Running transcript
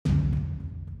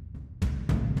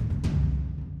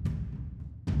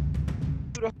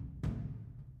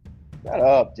Shut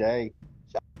up, Jay.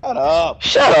 Shut up.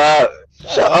 Shut up.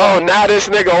 Shut Oh, up. now this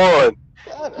nigga on.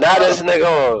 Shut Now this up. nigga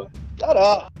on. Shut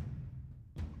up.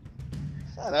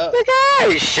 Shut up. Nigga, I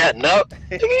ain't shutting up.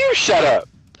 Nigga, you shut up.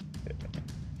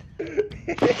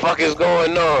 Fuck is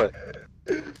going on?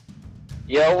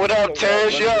 Yo, what up,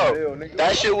 Terrence? Yo,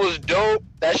 that shit was dope.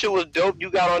 That shit was dope. You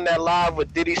got on that live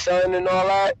with Diddy's son and all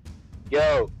that.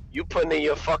 Yo, you putting in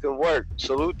your fucking work.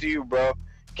 Salute to you, bro.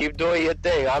 Keep doing your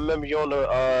thing. I remember you on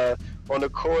the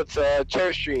courts,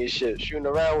 Church Street and shit, shooting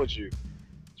around with you.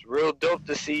 It's real dope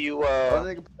to see you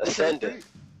ascending.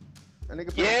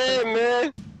 Yeah,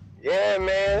 man. Yeah,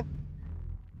 man.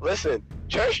 Listen,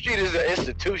 Church Street is an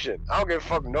institution. I don't give a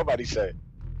fuck what nobody say.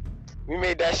 We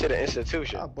made that shit an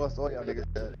institution. I bust all y'all niggas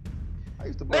ass. I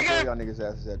used to bust all y'all niggas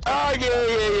asses at Oh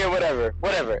yeah, whatever.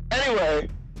 Anyway.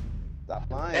 Stop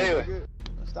lying. Anyway. Nigga.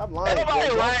 Stop lying. Ain't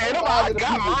nobody lying. I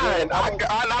got mine.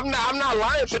 I'm not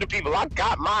lying to the people. I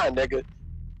got mine, nigga.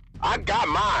 I got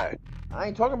mine. I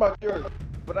ain't talking about yours.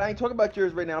 But I ain't talking about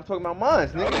yours right now. I'm talking about mine,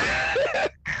 nigga.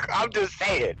 I'm just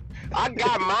saying. I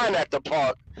got mine at the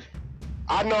park.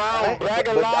 I know I don't brag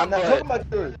a lot, I'm not talking about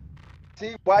yours.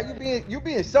 See, why you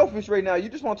being selfish right now? You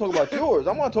just want to talk about yours.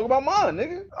 I want to talk about mine,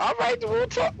 nigga. All right, then we'll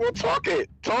talk it.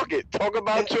 Talk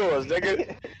about yours,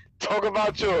 nigga. Talk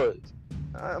about yours.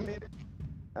 I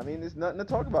mean, there's nothing to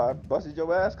talk about. I busted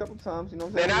your ass a couple times, you know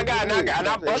what I'm saying? And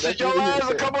I busted your ass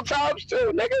a couple times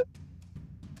too, nigga.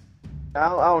 I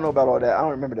don't know about all that. I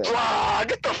don't remember that. Ah,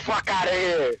 get the fuck out of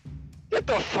here. Get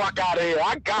the fuck out of here.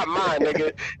 I got mine,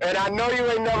 nigga. And I know you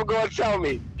ain't never gonna tell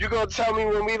me. You gonna tell me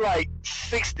when we like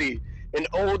 60 and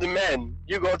old men.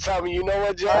 You gonna tell me, you know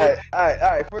what, Jay? All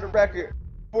right. For the record,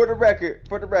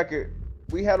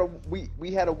 we had a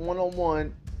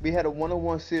one-on-one. We had a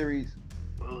one-on-one series.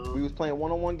 We was playing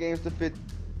one-on-one games to fit.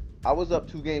 I was up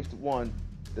 2-1.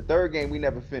 The third game we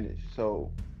never finished.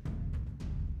 So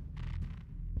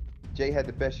Jay had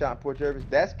the best shot in Port Jervis.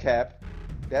 That's cap.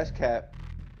 Jay.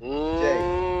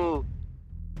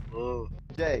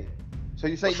 So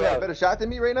you saying you had a better shot than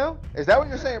me right now? Is that what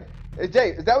you're saying? Is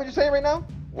that what you're saying right now?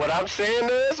 What I'm saying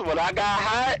is, when I got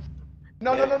hot.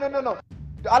 No.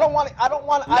 I don't want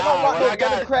no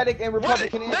Democratic and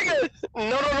Republican. Nigga,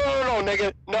 no,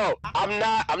 nigga. No, I'm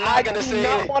not gonna say. I do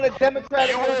not want a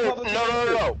Democratic and Republican.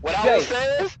 No. What I was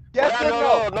saying is, yes or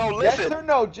no? No, listen. Yes or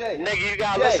no, Jay? Nigga, you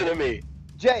gotta listen to me.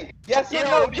 Jay, yes or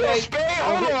no, Jay? Spade,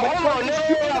 hold on,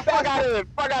 nigga. Fuck out of here.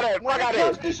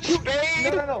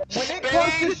 Spade. No. When it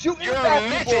comes to shooting the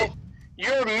basketball,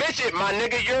 you're a midget, my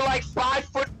nigga. You're like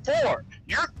 5'4".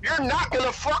 You're not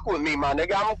gonna fuck with me, my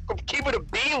nigga. I'm gonna keep it a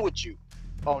beam with you.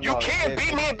 Oh, you can't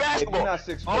beat me in basketball.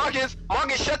 Marcus,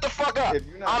 shut the fuck up.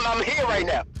 I'm here right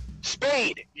now.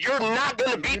 Spade, you're not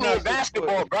gonna beat me in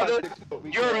basketball, brother.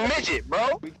 You're a midget,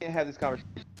 bro. We can't have this conversation.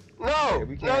 No.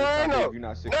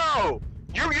 No.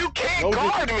 You can't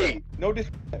guard me. No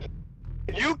disrespect.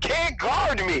 You can't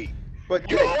guard me. But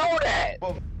you know that.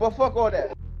 But fuck all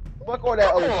that. Fuck all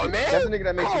that. Come on, man. That's the nigga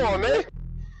that makes Come on, man.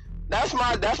 That's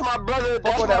my brother.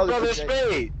 That's my brother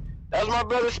Spade. That's my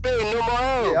brother Spade. No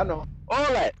more. Yeah, I know. All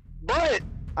that. But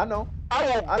I know. I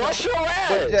will bust your ass.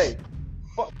 But Jay,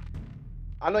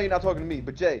 I know you're not talking to me,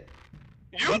 but Jay.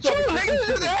 You too,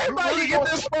 nigga. Everybody get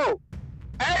this smoke.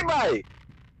 Everybody.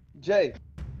 Jay,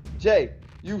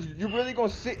 you really gonna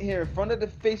sit here in front of the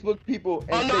Facebook people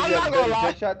and say you have a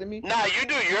better shot than me? Nah, you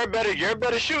do. You're a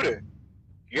better shooter.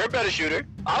 You're a better shooter.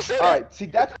 I'll say that. All right. See,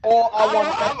 that's all I want.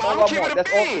 I'm gonna keep it a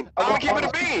bean. I'm gonna keep it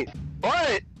a bean.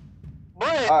 But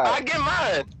I get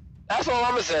mine. That's all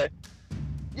I'm gonna say.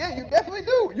 Yeah, you definitely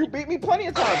do. You beat me plenty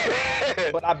of times,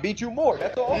 but I beat you more.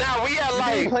 That's all. Now we had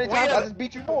like plenty of times. I just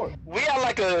beat you more. We had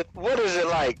like a, what is it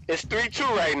like? It's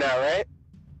 3-2 right now, right?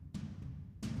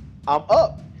 I'm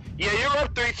up. Yeah, you're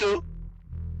up 3-2.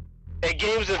 And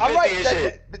games of 50 all right, and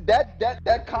shit. That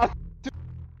constitutes.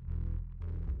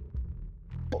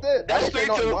 That's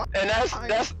 3-2, and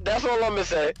that's all I'm gonna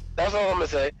say. That's all I'm gonna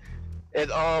say.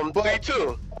 It's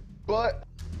 3-2.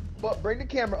 But bring the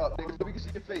camera up, nigga, so we can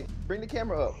see your face. Bring the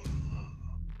camera up.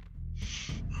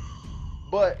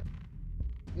 But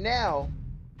now,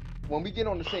 when we get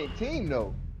on the same team,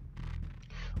 though,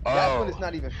 that's when it's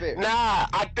not even fair. Nah,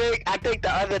 I think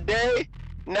the other day.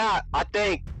 Nah, I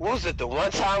think, what was it, the one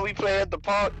time we played at the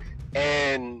park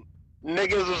and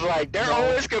niggas was like, they're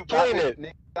always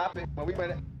complaining. Stop it. When we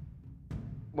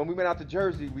went out to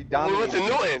Jersey, we dominated.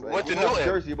 We went to Newton.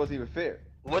 Jersey, it wasn't even fair.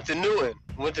 Went to Newton.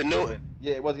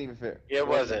 Yeah, it wasn't even fair. Yeah, it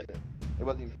wasn't. It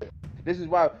wasn't even fair. This is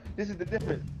the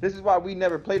difference. This is why we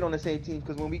never played on the same team,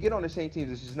 because when we get on the same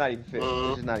teams, it's just not even fair.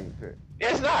 It's just not even fair.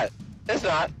 It's not.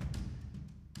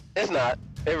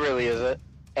 It really isn't.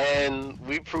 and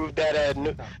we proved that at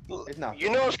New. It's not. You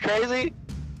know what's crazy?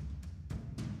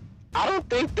 I don't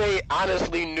think they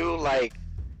honestly knew like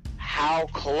how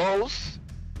close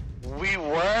we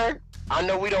were. I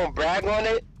know we don't brag on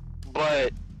it,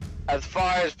 but as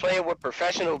far as playing with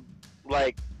professionals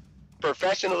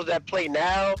that play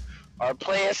now or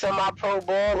playing semi-pro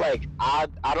ball, like I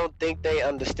don't think they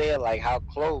understand like how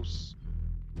close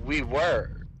we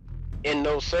were in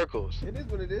those circles. It is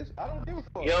what it is. I don't give a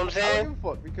fuck. You know what I'm saying? I don't give a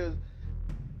fuck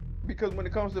because when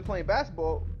it comes to playing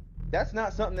basketball, that's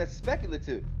not something that's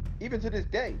speculative. Even to this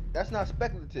day, that's not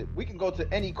speculative. We can go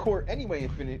to any court anyway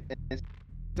and finish, and you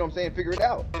know what I'm saying, figure it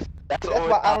out. That's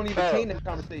why I don't even entertain them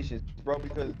conversations, bro,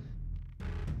 because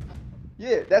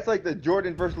yeah, that's like the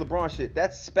Jordan versus LeBron shit.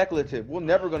 That's speculative. We're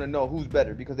never gonna know who's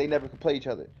better because they never can play each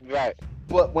other. Right.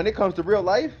 But when it comes to real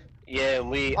life, yeah, I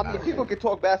mean, people can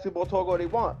talk basketball talk all they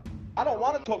want. I don't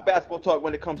want to talk basketball talk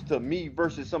when it comes to me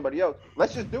versus somebody else.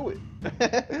 Let's just do it.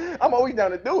 I'm always down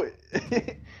to do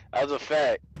it. That's a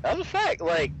fact. That's a fact.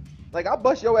 Like I'll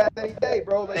bust your ass any day,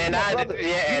 bro. Like, and my I, brother.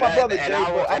 yeah, You my brother, and Jay, I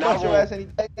bro. will, I'll bust your ass any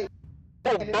day.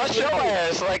 Bust your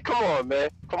ass. Like, come on, man.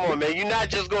 Come on, man. You're not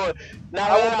just going.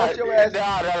 I will bust your ass.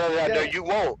 No. You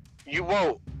won't. You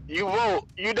won't. You won't.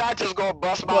 You're not just gonna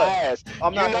bust my What? ass.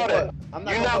 I'm not you know gonna that. I'm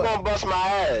not You're gonna not gonna bust my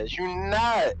ass. You're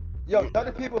not. Yo, tell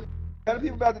the people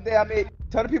about the day I made.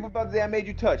 Tell the people about the day I made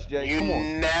you touch, Jay. You Come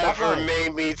on. never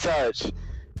made me touch.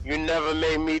 You never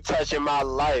made me touch in my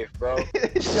life, bro.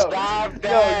 Stop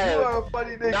that. Yo, you are a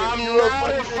funny nigga. I'm you not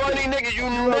a funny nigga. You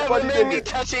never made me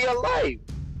touch in your life.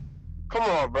 Come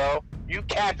on, bro. You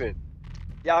capping.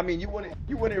 Yeah, I mean, you wouldn't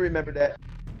remember that.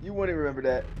 You wouldn't remember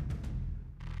that.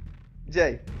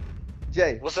 Jay.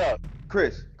 What's up?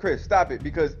 Chris, stop it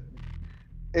because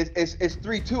it's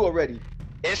 3-2 already.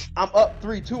 I'm up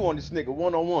 3-2 on this nigga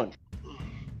 1-on-1.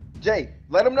 Jay,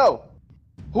 let him know.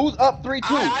 Who's up 3-2?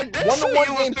 I did say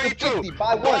you was 3-2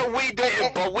 by one. But we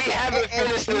didn't. But we haven't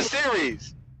finished the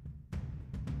series.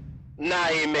 Nah,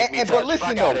 he ain't make me touch. But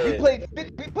listen though,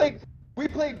 we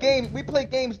played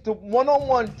games to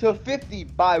 1-on-1 to 50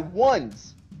 by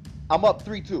ones. I'm up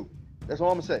 3-2. That's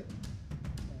all I'm gonna say.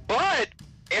 But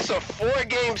it's a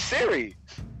 4-game series.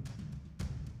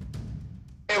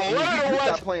 And one of the ones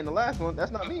stopped playing the last one.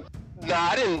 That's not me.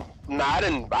 I didn't.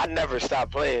 I never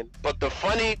stopped playing. But the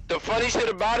funny shit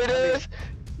about it is,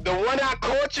 the one I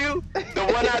caught you,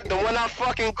 the one I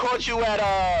fucking caught you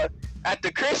at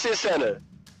the Christian Center.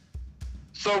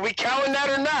 So we counting that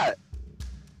or not?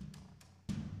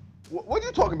 What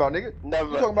you talking about, nigga?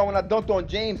 Never. You talking about when I dunked on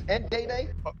James and Day Day?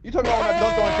 You talking about when I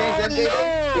dunked on James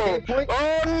and Day Day?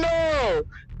 Oh no!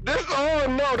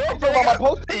 Don't bring about my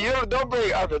post? Don't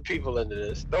bring other people into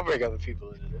this. Don't bring other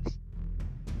people into this.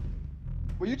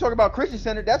 When you talk about Christian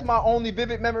Center, that's my only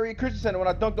vivid memory of Christian Center when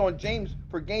I dunked on James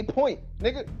for game point,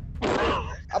 nigga.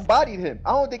 I bodied him.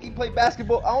 I don't think he played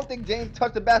basketball. I don't think James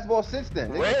touched the basketball since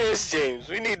then. Nigga. Where is James?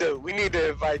 We need to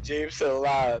invite James to the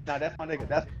live. Nah, that's my nigga.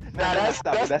 That's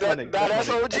my nigga. That's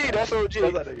OG. That's OG.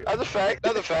 That's a fact.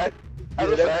 That's a fact.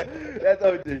 That's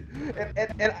OG.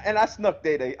 And I snuck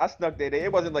Day Day.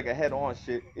 It wasn't like a head on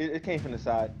shit. It came from the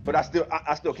side. But I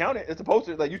still count it. It's a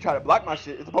poster. Like you try to block my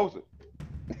shit. It's a poster.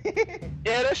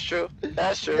 Yeah, that's true.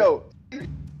 That's true. Yo,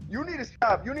 you need to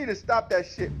stop. You need to stop that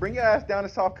shit. Bring your ass down to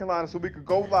South Carolina so we could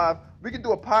go live. We could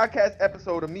do a podcast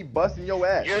episode of me busting your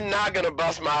ass. You're not gonna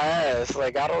bust my ass.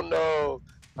 Like I don't know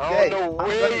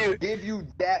where you give you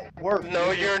that work.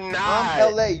 No, nigga. You're not.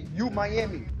 I'm LA, you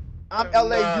Miami. I'm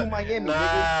LA, you Miami,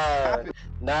 nigga.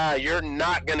 Nah, you're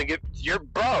not gonna get. You're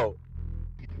bro.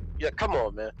 Yeah, come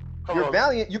on, man. You're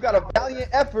valiant. You got a valiant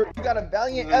effort.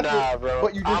 Nah, bro.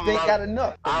 But you just ain't got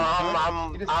enough.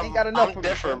 I'm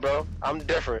different, bro. I'm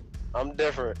different.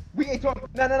 We ain't talking.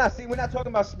 No. See, we're not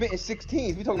talking about spitting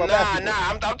 16s. We talking about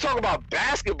basketball. I'm talking about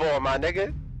basketball, my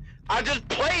nigga. I just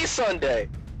played Sunday.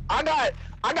 I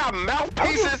got mouthpieces. I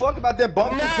don't give a fuck about them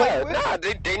bumps you play with. Nah,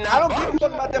 they not. I don't give a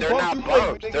fuck about them bumps you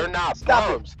play with. They're not Stop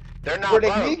bums. It. They're not Were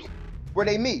bums. they me? Were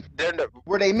they me?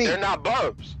 Were they me? They're not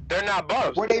bums. They're not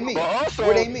bums. Were they me? But also,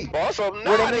 were they me? Also,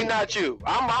 nah, they not you.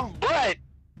 I'm Brett.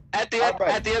 At the end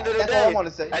of the day. That's all I want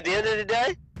to say. At the end of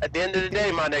the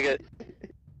day, my nigga,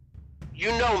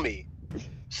 you know me.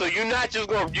 So you're not just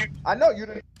going. I know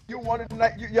you wanted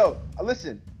to yo.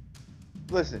 Listen.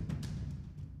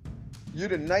 You're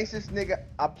the nicest nigga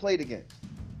I played against.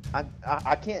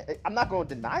 I can't. I'm not gonna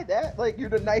deny that. Like you're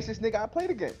the nicest nigga I played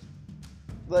against.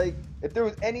 Like if there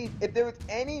was any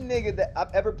nigga that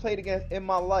I've ever played against in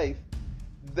my life,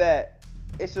 that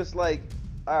it's just like,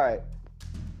 all right,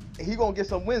 he gonna get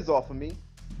some wins off of me.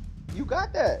 You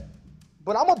got that.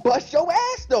 But I'm gonna bust your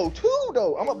ass though, too.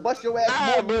 I'm gonna bust your ass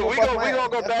more. But we gonna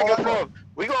go back and forth.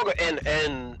 We gonna go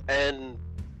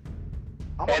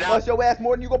I'm gonna bust your ass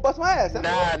more than you gonna bust my ass. Nah,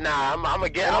 I'm gonna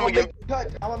make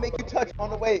you touch on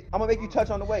the way. I'm gonna make you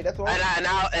touch on the way. That's all.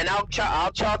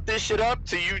 I'll chalk this shit up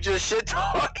to you just shit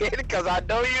talking because I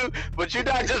know you, but you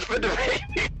not just finna make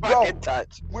me fucking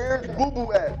touch. Where's Boo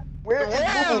Boo at? Where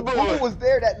is Boo Boo? Boo Boo was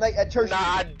there that night at church. Nah,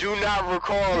 I do not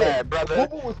recall that, brother.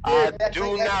 Boo Boo was there I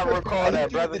do not recall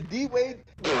that, brother. The D Wade.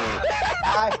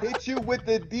 I hit you with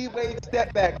the D Wade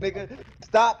step back, nigga.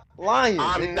 Stop lying.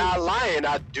 I'm not lying.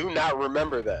 I do not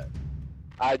remember that.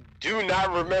 I do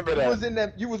not remember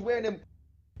that. You was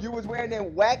wearing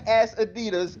them whack ass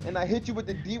Adidas, and I hit you with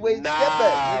the D Wade step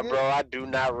back. Nah, nigga. bro, I do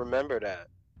not remember that.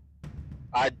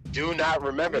 I do not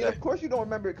remember that. Of course you don't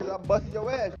remember it, because I busted your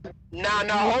ass. Nah,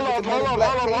 hold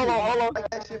on.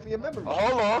 That shit for your memory.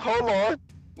 Hold on.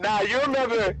 Nah, you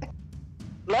remember?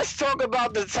 Let's talk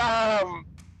about the time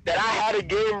that I had a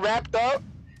game wrapped up,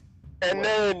 and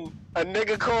then a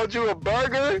nigga called you a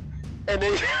burger, and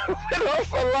then you went off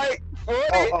for like 40.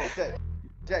 Oh,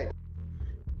 Jay.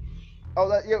 Oh,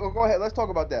 yeah, go ahead. Let's talk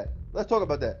about that.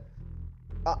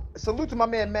 Salute to my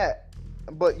man Matt,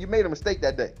 but you made a mistake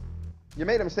that day. You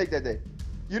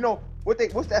know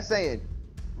what's that saying?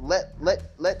 Let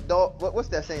dog. What's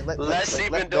that saying? Let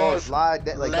sleeping dogs lie.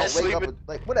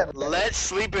 Whatever. Let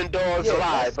sleeping dogs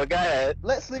lie. But go ahead.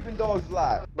 Let sleeping dogs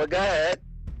lie. But go ahead.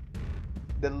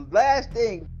 The last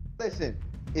thing. Listen,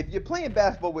 if you're playing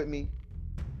basketball with me,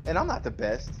 and I'm not the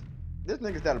best, this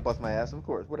nigga's down to bust my ass, of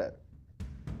course, whatever.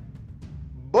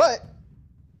 But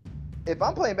if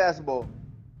I'm playing basketball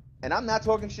and I'm not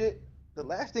talking shit, the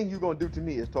last thing you're gonna do to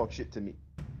me is talk shit to me,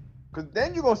 cause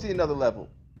then you're gonna see another level,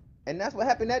 and that's what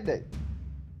happened that day.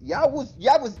 Y'all was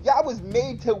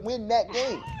made to win that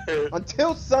game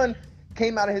until Son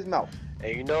came out of his mouth.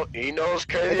 And you know what's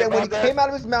crazy and then about when he came out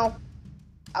of his mouth,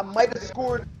 I might have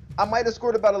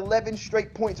scored about 11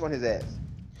 straight points on his ass.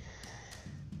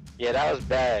 Yeah, that was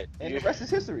bad. And the rest is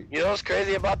history. You know what's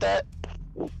crazy about that?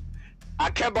 I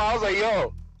was like,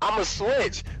 yo, I'ma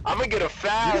switch. I'ma get a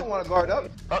foul. You didn't want to guard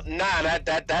up. Nah,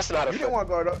 that's not a. You didn't want to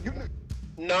guard up.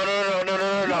 No.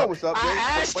 You know what's up,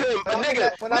 I asked him,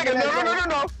 nigga,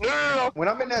 no. When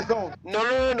I'm in that zone. No.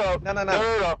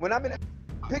 When I'm in,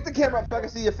 pick the camera up so I can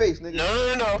see your face, nigga.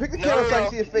 No. Pick the camera up so I can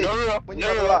see your face. When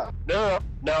you're alive. No.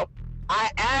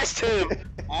 I asked him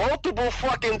multiple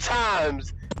fucking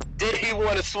times, did he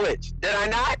want to switch? Did I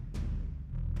not?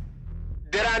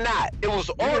 It was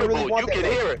audible. You could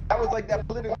hear it. That was like that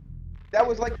political. Shit. You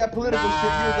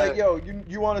was like, yo,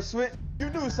 you want to switch? You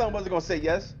knew someone wasn't gonna say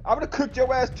yes. I would have cooked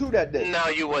your ass too that day. No,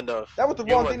 you wouldn't have. That was the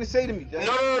wrong thing to say to me. Jay.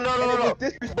 No.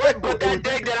 Disrespectful. But that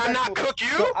day did I not cook you?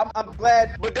 So I'm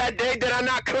glad. But that day did I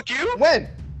not cook you? When?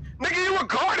 Nigga, you were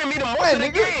guarding me most of the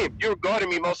game. You were guarding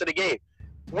me most of the game.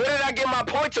 Where did I get my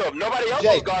points of? Nobody else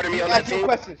was guarding me on that team.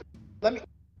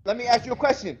 Let me ask you a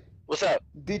question. What's up?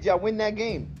 Did y'all win that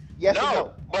game? Yes or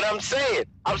no? But I'm saying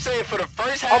for the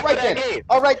first half of that game.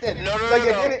 All right then. No,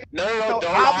 So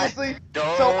obviously,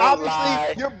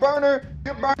 your burner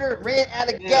ran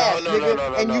out of gas,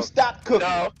 nigga, and you stopped cooking.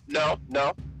 No,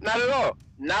 not at all.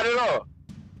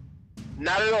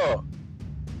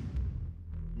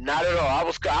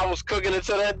 I was cooking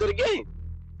until the end of the game.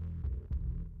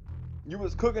 You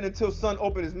was cooking until Son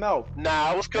opened his mouth. Nah,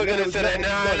 I was cooking until the end.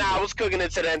 I was cooking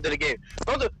until the end of the game.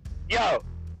 Yo.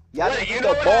 Y'all you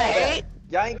know what I hate?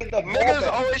 Y'all ain't get the ball Niggas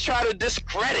back. always try to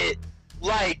discredit,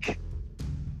 like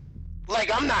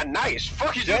I'm not nice.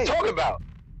 Fuck you just talking about?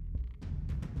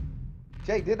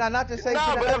 Jay, did I not just say?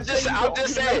 No, but I'm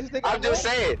just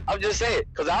saying.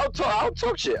 Cause I'll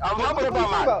talk shit. I'm talking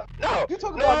about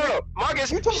No, Marcus,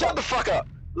 shut the fuck up.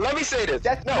 Let me say this.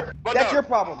 That's your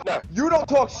problem. No. You don't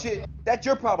talk shit. That's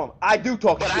your problem. I do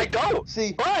talk shit. But I don't.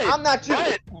 See, I'm not you.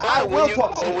 I will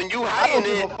talk shit. When you I don't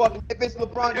give a fuck if it's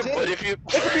LeBron James. But if you...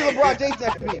 It could be LeBron James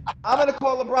next to me. I'm gonna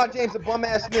call LeBron James a bum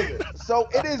ass nigga. So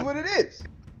it is what it is.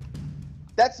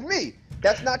 That's me.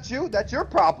 That's not you. That's your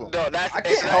problem. No,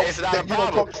 it's not a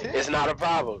problem. It's not a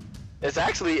problem. It's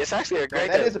actually a great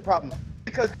thing. That is a problem.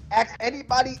 Because ask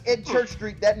anybody in Church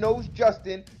Street that knows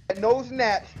Justin, that knows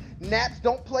Naps. Naps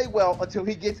don't play well until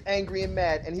he gets angry and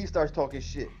mad and he starts talking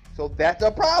shit. So that's a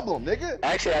problem, nigga.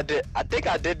 Actually, I think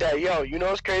I did that. Yo, you know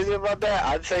what's crazy about that?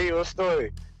 I'll tell you a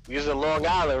story. We was in Long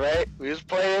Island, right? We was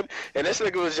playing, and this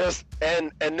nigga was just,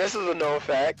 and this is a known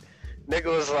fact.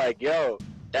 Nigga was like, yo,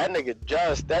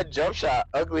 that jump shot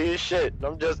ugly as shit.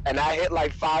 And I hit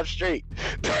like 5 straight.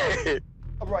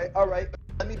 All right.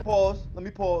 Let me pause.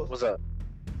 What's up?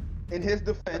 In his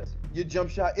defense, your jump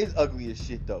shot is ugly as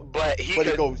shit though. But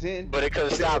it goes in. But it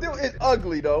couldn't stop me. It still is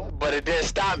ugly though. But it didn't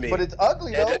stop me. But it's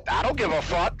ugly though. I don't give a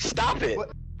fuck. Stop it.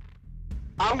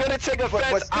 I'm gonna take offense.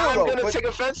 But still, I'm gonna take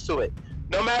offense to it,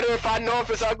 no matter if I know if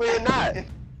it's ugly or not.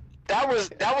 That was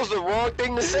the wrong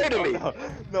thing to say to me.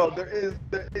 No, there is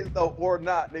no or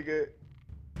not, nigga.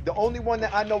 The only one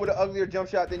that I know with an uglier jump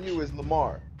shot than you is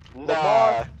Lamar.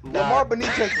 Lamar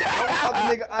Benitez, the only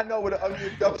other nigga I know with an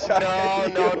uglier jump shot. No.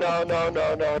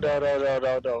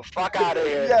 Fuck out of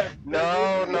here. Yes,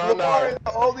 No. Lamar is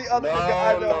the only other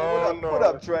nigga I know. What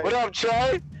up, Trey? What up,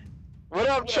 Trey? What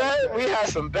up, Trey? We had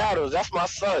some battles. That's my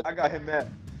son. I got him mad.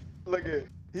 Look at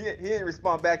he didn't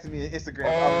respond back to me on Instagram.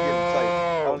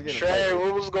 I was getting tight. Trey,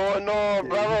 what was going on,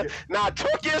 brother? Nah,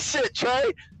 talk your shit,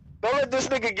 Trey. Don't let this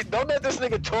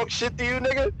nigga talk shit to you,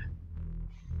 nigga.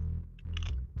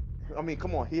 I mean,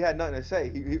 come on. He had nothing to say.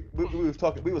 We was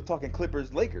talking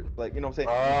Clippers Lakers. Like, you know what I'm saying?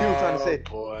 Oh, he was trying to say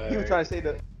boy. He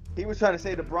was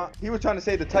trying to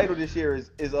say the title this year is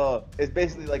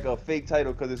basically like a fake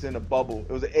title because it's in a bubble.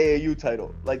 It was an AAU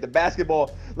title. Like the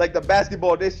basketball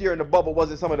this year in the bubble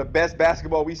wasn't some of the best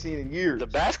basketball we've seen in years. The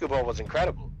basketball was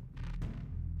incredible.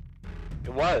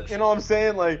 It was. You know what I'm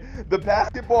saying? Like the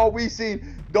basketball we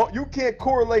seen, you can't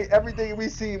correlate everything we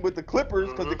seen with the Clippers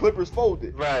because the Clippers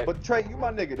folded. Right. But Trey, you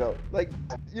my nigga though. Like,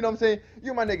 you know what I'm saying?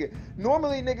 You my nigga.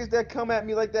 Normally niggas that come at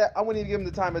me like that, I wouldn't even give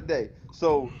them the time of day.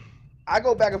 So I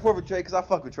go back and forth with Trey because I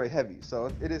fuck with Trey heavy.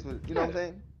 So it is what, you know what I'm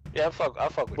saying? Yeah, I fuck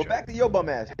with But Trey. back to your bum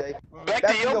ass, Trey. Back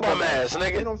to your bum ass,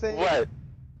 nigga. You know what I'm saying? What?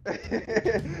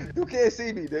 You can't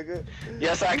see me, nigga.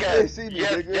 Yes, I you can. Can't see me,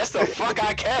 yes, nigga. yes, the fuck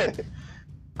I can.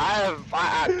 I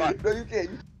No, you can't.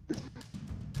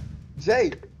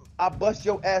 Jay, I bust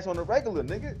your ass on the regular,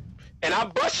 nigga. And I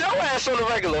bust your ass on the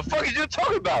regular. Fuck is you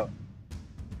talking about?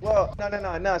 Well,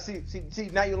 no. See,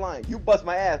 now you're lying. You bust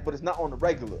my ass, but it's not on the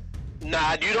regular.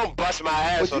 Nah, you don't bust my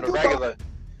ass on the regular.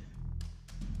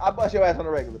 I bust your ass on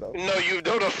the regular, though. No, you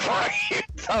do the fuck. You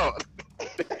don't.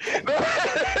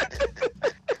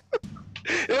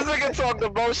 This nigga talk the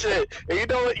bullshit. And you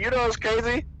know what's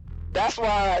crazy? That's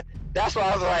why I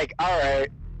was like, alright.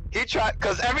 He tried,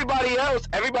 cause everybody else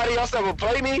that would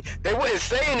play me, they wouldn't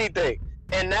say anything.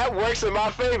 And that works in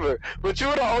my favor. But you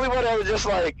were the only one that was just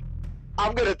like,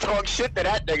 I'm gonna talk shit to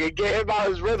that nigga, get him out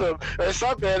his rhythm or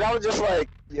something. And I was just like,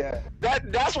 yeah.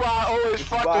 That's why I always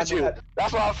fucked with you.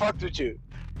 That's why I fucked with you.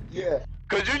 Yeah.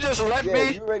 Cause you just let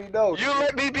me. You already know. You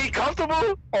let me be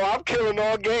comfortable, or I'm killing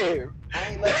all game. I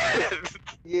ain't letting you.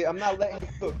 Yeah, I'm not letting you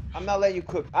cook. I'm not letting you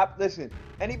cook. Listen,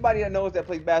 anybody that knows that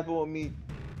plays basketball with me,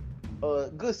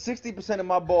 good 60% of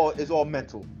my ball is all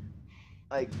mental.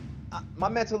 Like my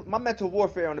mental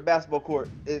warfare on the basketball court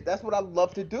that's what I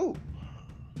love to do.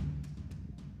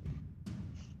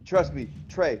 Trust me,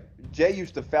 Trey. Jay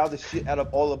used to foul the shit out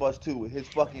of all of us too with his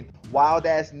fucking wild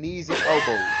ass knees and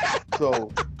elbows. So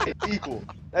it's equal.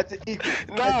 That's an equal.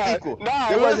 That's equal.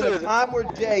 There wasn't a time where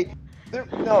Jay.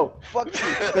 No, fuck you.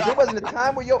 Because there wasn't a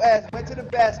time where your ass went to the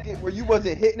basket where you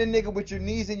wasn't hitting a nigga with your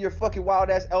knees and your fucking wild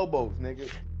ass elbows, nigga.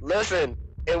 Listen,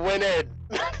 it went in.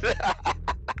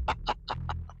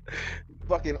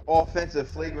 Fucking offensive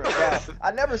flagrant foul.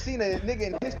 I never seen a nigga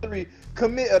in history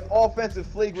commit an offensive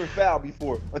flagrant foul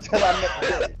before until I met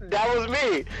Jay.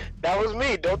 That was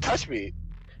me. Don't touch me.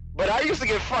 But I used to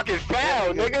get fucking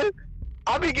fouled, nigga.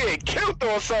 I be getting killed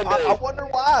on Sunday. I wonder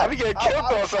why. I be getting killed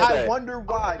on Sunday. I wonder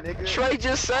why, nigga. Trey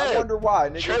just said. I wonder why,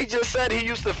 nigga. Trey just said he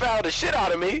used to foul the shit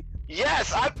out of me.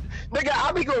 Yes, I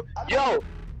be going. Yo,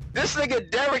 this nigga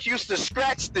Derek used to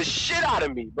scratch the shit out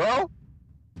of me, bro.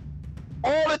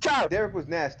 All the time. Derek was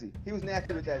nasty. He was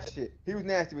nasty with that shit.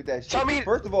 Tell me,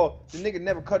 first of all, the nigga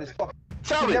never cut his fucking.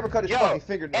 Never cut his fucking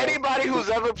fingernail. Anybody who's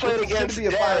ever played against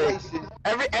Derek,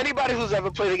 anybody who's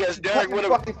ever played against Derek would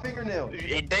have fucking fingernail.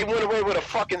 They went away with a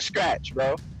fucking scratch,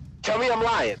 bro. Tell me I'm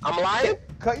lying. I'm lying?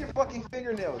 Cut your fucking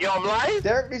fingernail. Yo, I'm lying?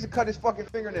 Derek needs to cut his fucking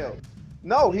fingernail.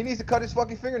 No, he needs to cut his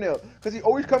fucking fingernail. Because he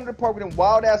always come to the park with them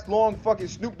wild ass long fucking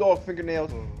Snoop Dogg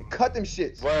fingernails and cut them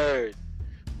shits. Word.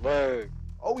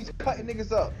 Always cutting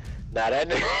niggas up. Nah, that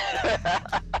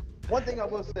nigga. One thing I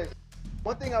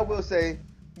will say,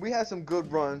 we had some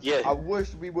good runs. Yeah. I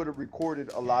wish we would have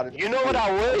recorded a lot of. You know what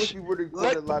I wish? We would have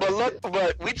recorded a lot of shit.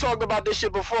 But we talked about this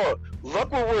shit before.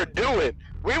 Look what we're doing.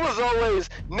 We was always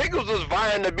niggas was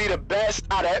vying to be the best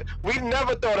out of it. We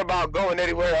never thought about going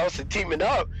anywhere else and teaming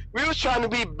up. We was trying to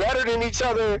be better than each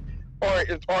other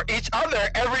or each other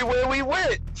everywhere we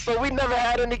went. So we never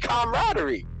had any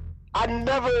camaraderie. I didn't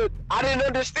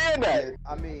understand that. Yeah,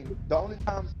 I mean, the only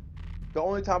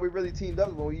time we really teamed up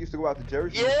was when we used to go out to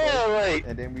Jersey. Yeah, right.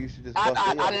 And then we used to just.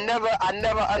 I never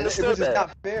understood that. It was just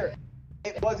not fair.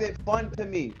 It wasn't fun to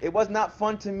me. It was not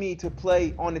fun to me to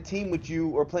play on a team with you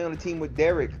or play on a team with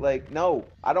Derek. Like, no,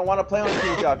 I don't want to play on a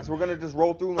team with y'all because we're gonna just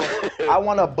roll through. I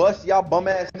want to bust y'all bum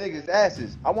ass niggas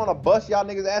asses. I want to bust y'all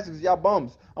niggas asses because y'all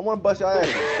bums. I want to bust y'all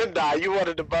asses. Nah, you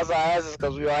wanted to bust our asses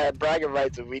because we all had bragging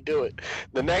rights and we do it.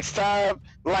 The next time,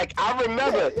 like I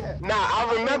remember. Yeah. Nah,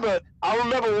 I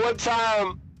remember one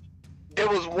time. There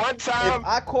was one time. If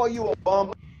I call you a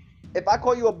bum,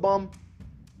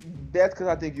 that's because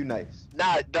I think you nice.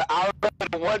 Nah, I remember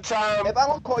the one time. If I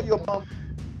don't call you a bum,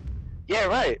 yeah,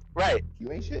 right.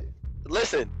 You ain't shit.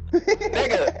 Listen,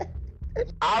 nigga,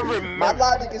 I remember. My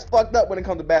logic is fucked up when it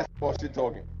comes to basketball shit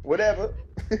talking. Whatever.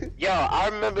 Yo, I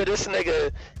remember this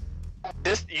nigga.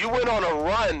 You went on a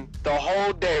run the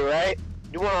whole day, right?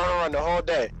 You went on a run the whole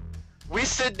day. We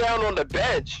sit down on the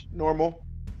bench. Normal.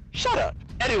 Shut up.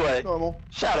 Anyway. Normal.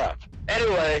 Shut up.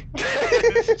 Anyway.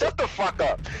 Shut the fuck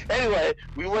up. Anyway,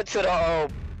 we went to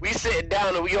the we sitting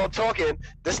down and we all talking.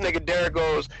 This nigga Derek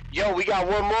goes, yo, we got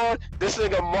one more. This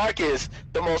nigga Marcus,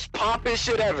 the most pompous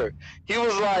shit ever. He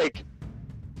was like,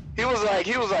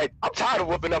 I'm tired of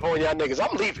whooping up on y'all niggas.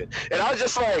 I'm leaving. And I was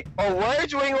just like, oh,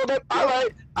 word? You ain't gonna do? All right.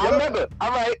 I remember. All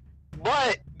right.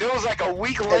 But there was like a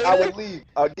week later. And I would leave.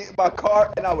 I would get in my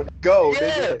car and I would go.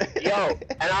 Yeah. Yo.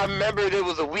 And I remember there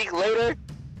was a week later.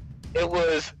 It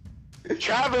was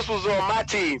Travis was on my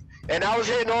team. And I was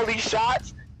hitting all these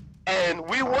shots. And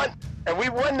we won. And we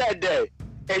won that day.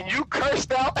 And you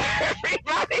cursed out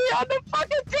everybody on the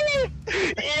fucking team.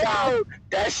 Yo,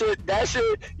 that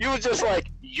shit, you was just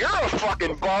like, you're a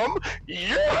fucking bum.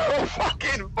 You're a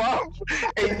fucking bum.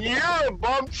 And you're a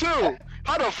bum too.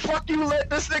 How the fuck you let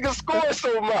this nigga score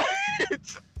so much?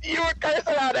 You were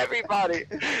cursing out everybody.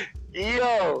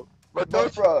 Yo, but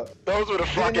those were the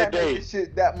fucking days.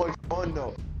 Shit that much fun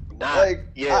though. Nah, like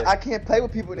yeah. I can't play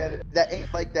with people that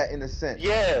ain't like that in a sense.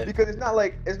 Yeah. Because it's not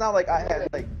like I had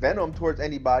like venom towards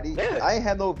anybody. Yeah. I ain't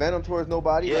had no venom towards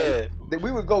nobody. Yeah. Like,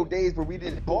 we would go days where we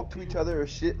didn't talk to each other or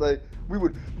shit. Like we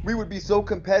would be so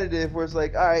competitive where it's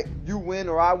like, all right, you win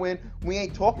or I win. We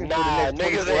ain't talking for the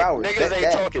next 24 hours. Niggas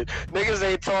ain't talking. Niggas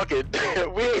ain't talking.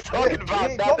 We ain't talking about we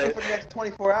ain't nothing. Talking for the next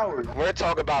 24 hours. We're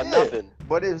talking about nothing.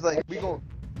 But it was like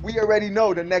we already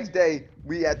know the next day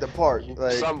we at the park.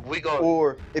 Like,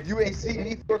 or if you ain't seen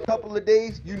me for a couple of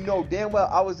days, you know damn well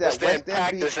I was at West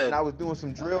End Beach and I was doing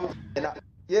some drills and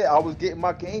I was getting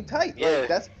my game tight. Yeah.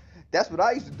 Like, that's what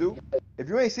I used to do. If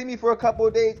you ain't seen me for a couple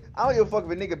of days, I don't give a fuck if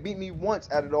a nigga beat me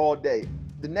once out of it all day.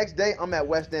 The next day I'm at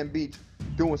West End Beach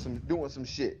doing some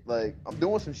shit. Like I'm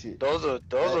doing some shit. Those are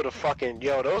the fucking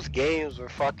those games were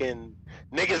fucking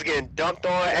niggas getting dunked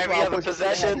on every other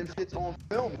possession. Them shits on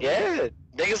film. Yeah.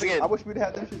 Niggas getting. I wish we'd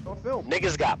have them shit on film.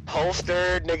 Niggas got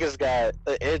postered. Niggas got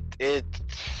it.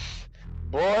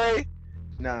 Boy.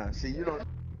 Nah, see you don't,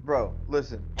 bro.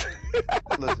 Listen.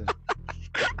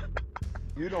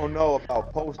 You don't know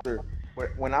about poster.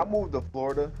 When I moved to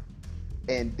Florida,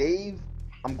 and Dave,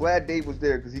 I'm glad Dave was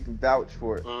there because he can vouch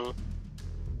for it. Mm-hmm.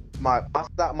 My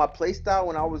play style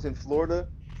when I was in Florida,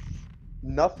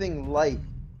 nothing like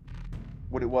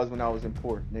what it was when I was in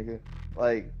Port, nigga.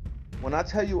 Like. When I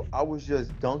tell you I was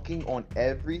just dunking on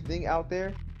everything out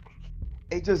there,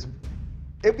 it'd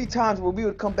be times where we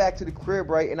would come back to the crib,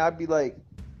 right, and I'd be like,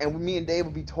 and me and Dave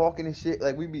would be talking and shit,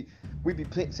 like we'd be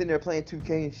sitting there playing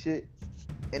 2K and shit,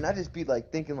 and I'd just be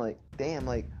like thinking like, damn,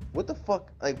 like what the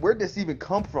fuck, like where'd this even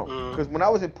come from? Because when I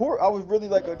was in Port, I was really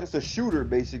like just a shooter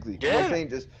basically. Yeah. You know what I'm saying?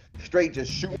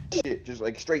 Just shoot shit, just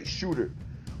like straight shooter.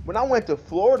 When I went to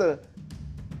Florida,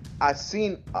 I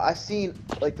seen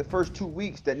like the first 2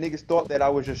 weeks that niggas thought that I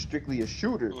was just strictly a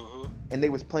shooter, and they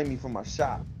was playing me for my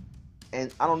shot.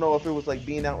 And I don't know if it was like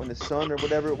being out in the sun or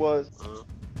whatever it was,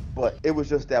 but it was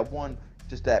just that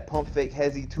pump fake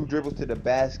hezzy, 2 dribbles to the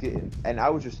basket, and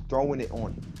I was just throwing it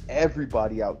on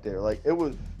everybody out there. Like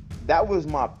that was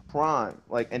my prime.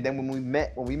 Like, and then when we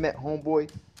met homeboy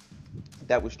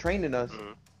that was training us,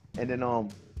 and then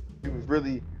he was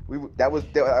really. That was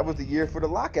the year for the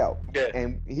lockout. Yeah.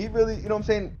 And he really, you know what I'm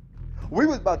saying? We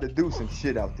was about to do some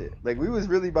shit out there. Like, we was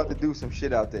really about to do some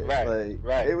shit out there. Right, like,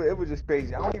 right. It was just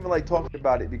crazy. I don't even like talking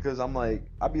about it because I'm like,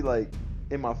 I'd be like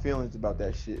in my feelings about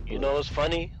that shit. You know what's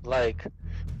funny? Like,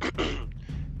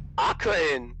 I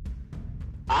couldn't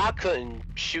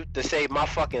shoot to save my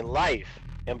fucking life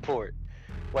in Port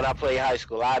when I played high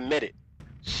school. I admit it.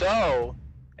 So,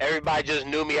 everybody just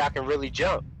knew me. I can really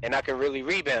jump and I can really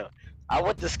rebound. I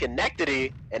went to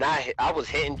Schenectady and I was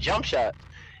hitting jump shots,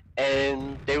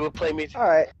 and they would play me. All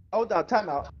right, hold on, time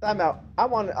out.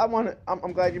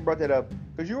 I'm glad you brought that up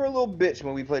because you were a little bitch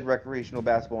when we played recreational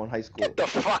basketball in high school. Get the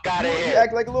fuck out of here! You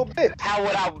act like a little bitch. How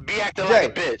would I be acting like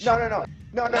a bitch? No.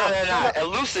 No.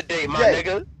 Elucidate, my Jay,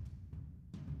 nigga.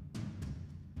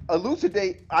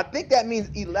 Elucidate. I think that means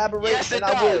elaborate. Yes, it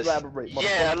does. I will elaborate.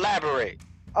 Yeah, elaborate.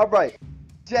 All right,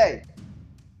 Jay.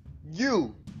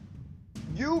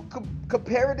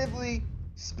 Comparatively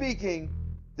speaking,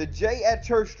 the J at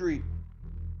Church Street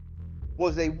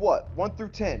was a what? 1 through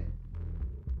 10.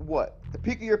 What? The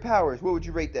peak of your powers. What would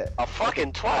you rate that? A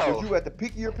fucking 12. Was you at the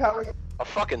peak of your powers? A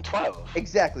fucking 12.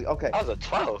 Exactly. Okay. I was a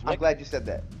 12. I'm glad you said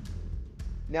that.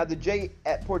 Now the J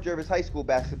at Port Jervis High School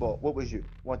basketball. What was you?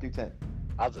 1 through 10.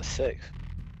 I was a 6.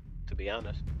 To be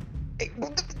honest.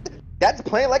 That's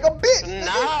playing like a bitch.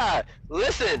 Nah.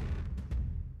 Listen.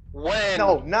 When.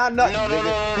 No.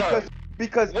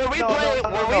 Because when we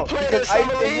played in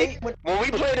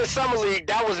summer league,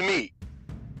 that was me.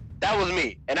 That was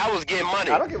me, and I was getting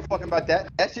money. I don't give a fuck about that.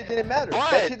 That shit didn't matter.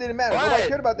 Nobody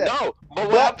cared about that. No,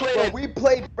 but when we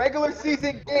played regular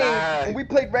season games,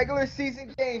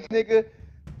 nigga,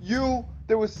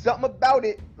 there was something about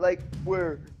it, like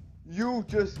where you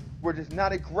just were just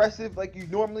not aggressive like you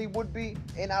normally would be,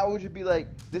 and I would just be like,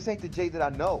 this ain't the Jay that I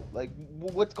know. Like,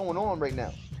 what's going on right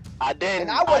now? I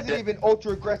wasn't even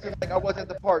ultra aggressive like I was at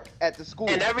the park at the school.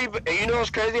 And you know what's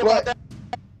crazy about that?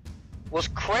 What's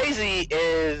crazy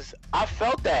is I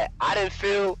felt that I didn't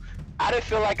feel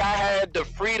like I had the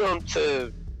freedom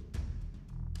to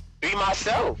be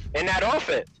myself in that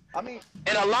offense. I mean,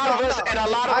 and a lot of us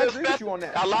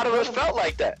felt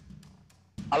like that.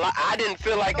 I didn't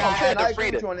feel like I had the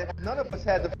freedom. None of us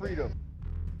had the freedom.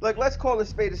 Like, let's call a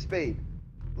spade a spade.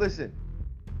 Listen,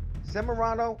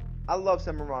 Semirano, I love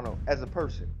Semirano as a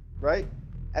person, right?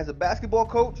 As a basketball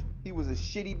coach, he was a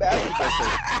shitty basketball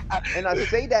coach. And I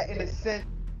say that in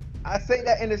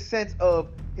a sense of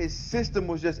his system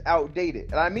was just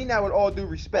outdated. And I mean that with all due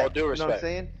respect. All due respect. You know what I'm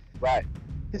saying? Right.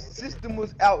 His system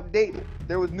was outdated.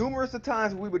 There was numerous of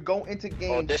times we would go into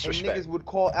games and niggas would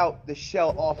call out the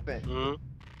shell offense.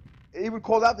 Mm-hmm. He would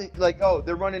call out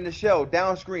they're running the shell,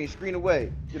 down screen, screen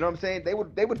away. You know what I'm saying? They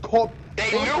would call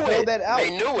that out.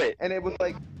 They knew it. And it was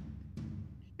like,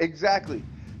 exactly.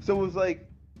 So it was like,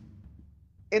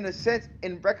 in a sense,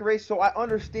 in recreation. So I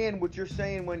understand what you're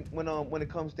saying when it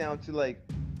comes down to like,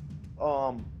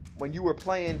 when you were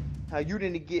playing, how you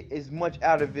didn't get as much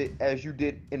out of it as you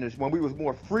did when we was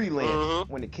more freelance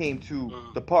when it came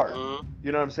to the park.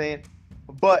 You know what I'm saying?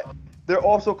 But there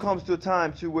also comes to a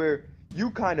time to where you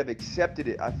kind of accepted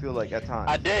it, I feel like, at times.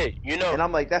 I did, And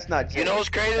I'm like, that's not Jay. You know what's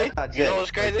crazy?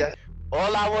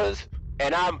 All I was,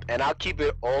 and I'll keep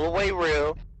it all the way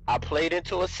real. I played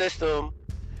into a system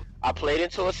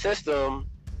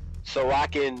so I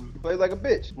can. You played like a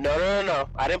bitch. No.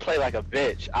 I didn't play like a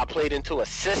bitch. I played into a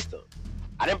system.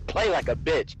 I didn't play like a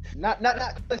bitch. Not.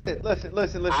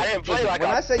 Listen. I didn't play like a bitch.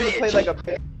 When I say you played like a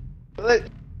bitch,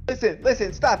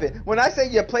 listen. Stop it. When I say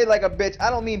you played like a bitch, I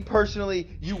don't mean personally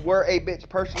you were a bitch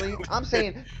personally. I'm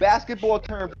saying basketball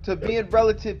terms to being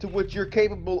relative to what you're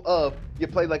capable of. You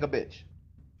played like a bitch.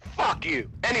 Fuck you.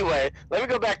 Anyway, let me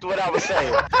go back to what I was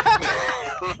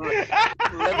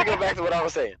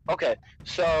saying. Okay,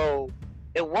 so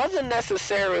it wasn't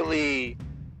necessarily.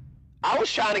 I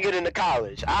was trying to get into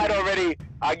college. I'll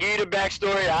give you the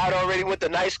backstory. I had already went to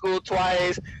night school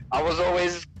twice. I was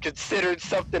always considered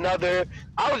something other.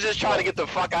 I was just trying to get the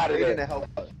fuck out of there. Didn't help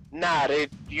us. Nah,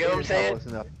 you know what I'm saying?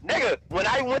 Nigga, when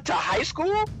I went to high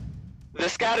school, the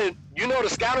scouting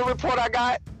report I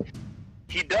got?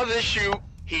 He doesn't shoot,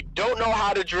 he don't know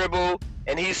how to dribble,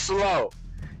 and he's slow.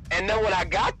 And then when I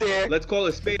got there... Let's call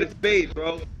a spade,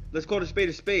 bro. Let's call it a spade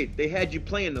a spade. They had you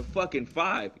playing the fucking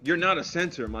 5. You're not a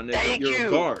center, my nigga. You're a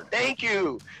guard. Thank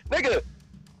you. Nigga,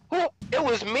 it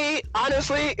was me,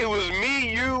 honestly, it was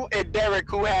me, you, and Derek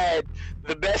who had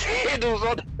the best handles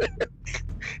on the...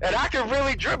 And I could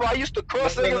really dribble. I used to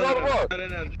cross niggas on the wall.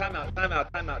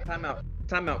 No.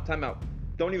 Time out.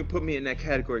 Don't even put me in that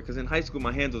category, because in high school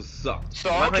my handles sucked. So,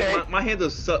 okay. My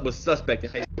handles was suspect in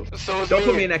high school. So don't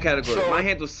put me in that category. My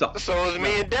handles sucked. So it was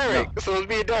me and Derek.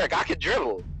 I could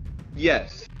dribble.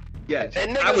 Yes. And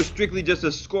niggas, I was strictly just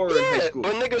a scorer in high school.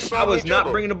 But niggas saw I was me not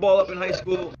dribble. bringing the ball up in high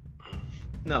school.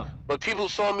 No. But people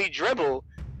saw me dribble,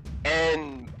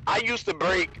 and I used to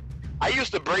break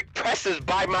presses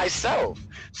by myself.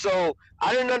 So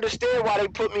I didn't understand why they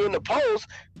put me in the post.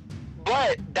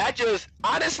 But that just,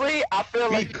 honestly, I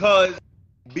feel like...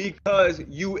 Because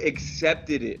you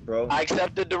accepted it, bro. I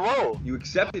accepted the role. You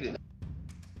accepted it.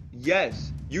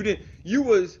 Yes. You didn't...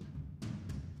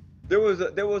 There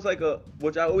was like a...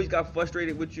 Which I always got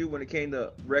frustrated with you when it came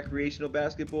to recreational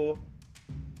basketball.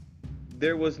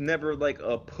 There was never like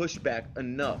a pushback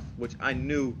enough, which I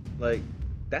knew, like,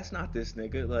 that's not this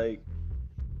nigga. Like,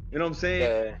 you know what I'm saying?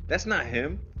 Yeah. That's not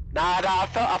him. Nah,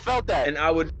 I felt that. And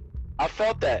I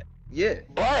felt that. Yeah.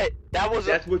 But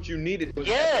that's what you needed.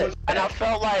 Yeah. And I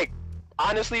felt like,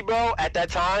 honestly, bro, at that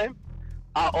time,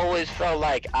 I always felt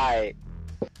like,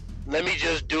 let me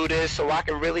just do this so I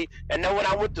can really. And then when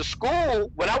I went to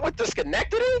school, when I went to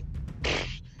Schenectady,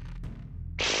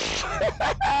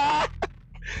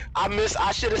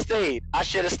 I should have stayed.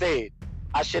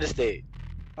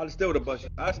 I still would have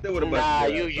busted. Nah,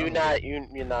 you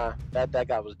nah. That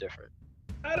guy was different.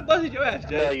 I'd have busted your ass,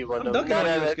 Jay. No, you won't. I'm dunking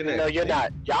on you. No, you're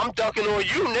not. Yeah, I'm dunking on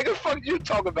you, nigga. Fuck you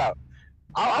talking about.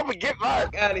 I'm gonna get my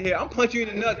fuck out of here. I'm punching you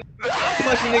in the nuts. I'm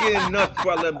punching nigga in the nuts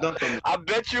before I let him dunk on me. I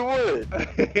bet you would.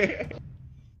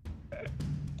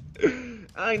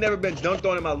 I ain't never been dunked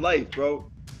on in my life, bro.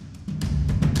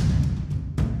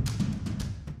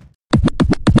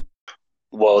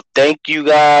 Well, thank you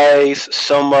guys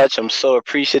so much. I'm so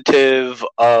appreciative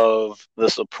of the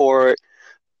support.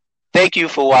 Thank you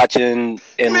for watching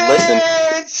and listening.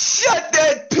 Man, shut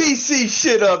that PC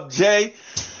shit up, Jay.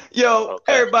 Yo,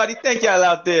 okay. Everybody, thank y'all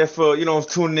out there for,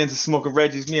 tuning in to Smokin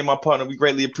Reggies. Me and my partner, we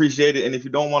greatly appreciate it. And if you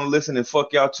don't want to listen, then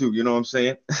fuck y'all too. You know what I'm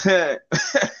saying?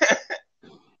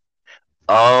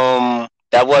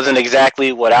 That wasn't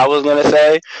exactly what I was gonna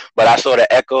say, but I sort of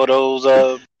echo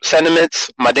those sentiments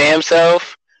my damn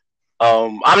self.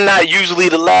 I'm not usually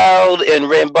the loud and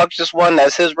rambunctious one.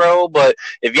 That's his role. But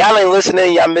if y'all ain't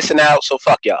listening, y'all missing out. So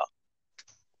fuck y'all.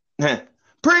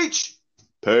 Preach.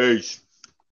 Peace.